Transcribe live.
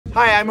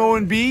Hi, I'm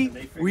Owen B.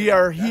 We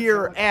are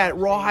here at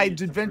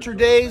RawHyde's Adventure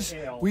Days.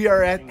 We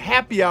are at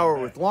happy hour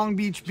with Long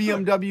Beach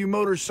BMW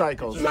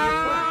motorcycles. We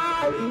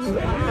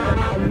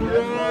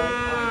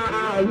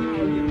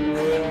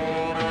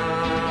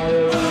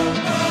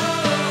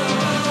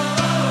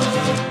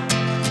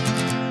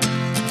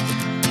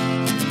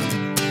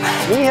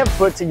have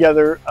put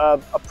together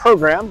a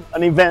program,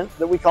 an event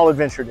that we call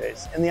Adventure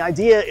Days. And the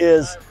idea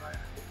is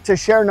to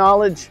share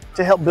knowledge,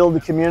 to help build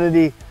the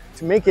community,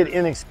 to make it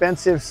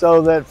inexpensive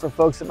so that for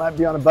folks that might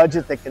be on a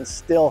budget, they can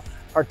still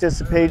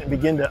participate and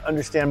begin to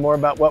understand more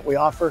about what we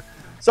offer.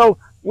 So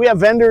we have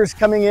vendors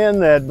coming in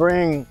that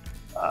bring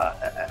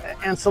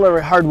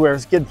ancillary hardware,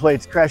 skid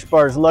plates, crash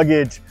bars,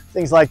 luggage,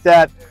 things like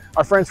that.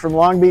 Our friends from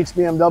Long Beach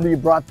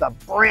BMW brought the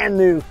brand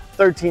new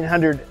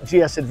 1300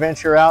 GS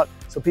Adventure out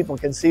so people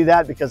can see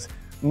that, because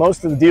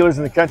most of the dealers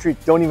in the country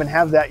don't even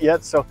have that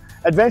yet. So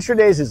Adventure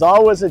Days is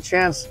always a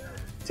chance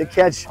to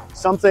catch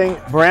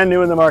something brand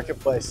new in the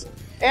marketplace.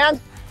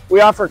 And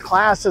we offer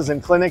classes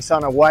and clinics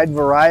on a wide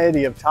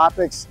variety of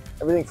topics,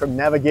 everything from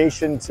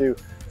navigation to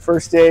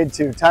first aid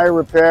to tire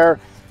repair.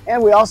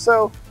 And we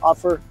also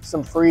offer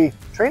some free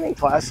training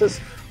classes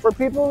for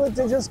people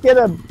to just get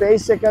a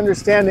basic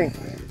understanding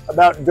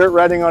about dirt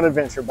riding on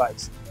adventure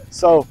bikes.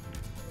 So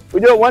we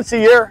do it once a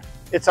year.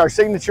 It's our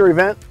signature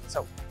event,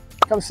 so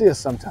come see us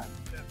sometime.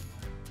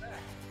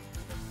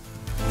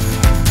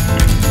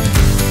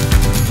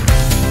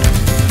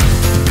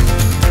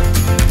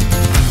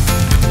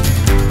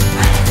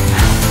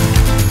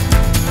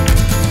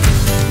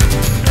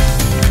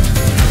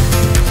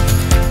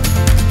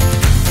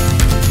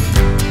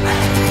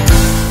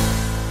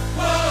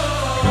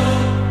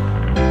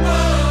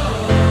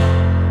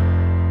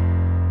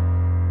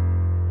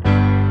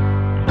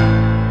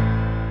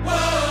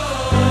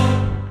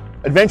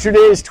 Adventure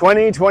Days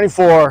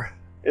 2024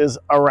 is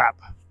a wrap.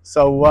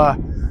 So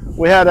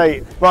we had a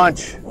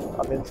bunch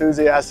of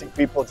enthusiastic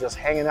people just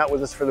hanging out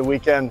with us for the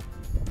weekend.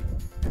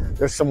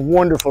 There's some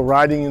wonderful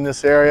riding in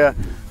this area.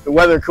 The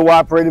weather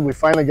cooperated. We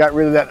finally got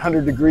rid of that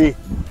 100-degree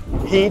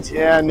heat,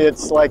 and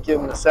it's like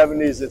in the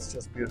 70s. It's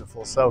just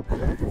beautiful. So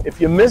if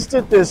you missed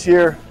it this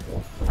year,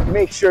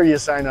 make sure you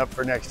sign up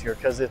for next year,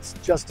 because it's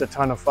just a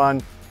ton of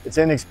fun. It's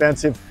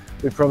inexpensive.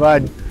 We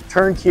provide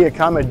turnkey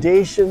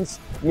accommodations,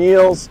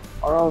 meals,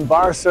 our own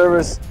bar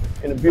service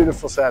in a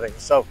beautiful setting.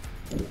 So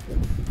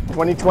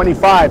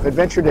 2025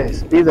 Adventure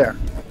Days, be there.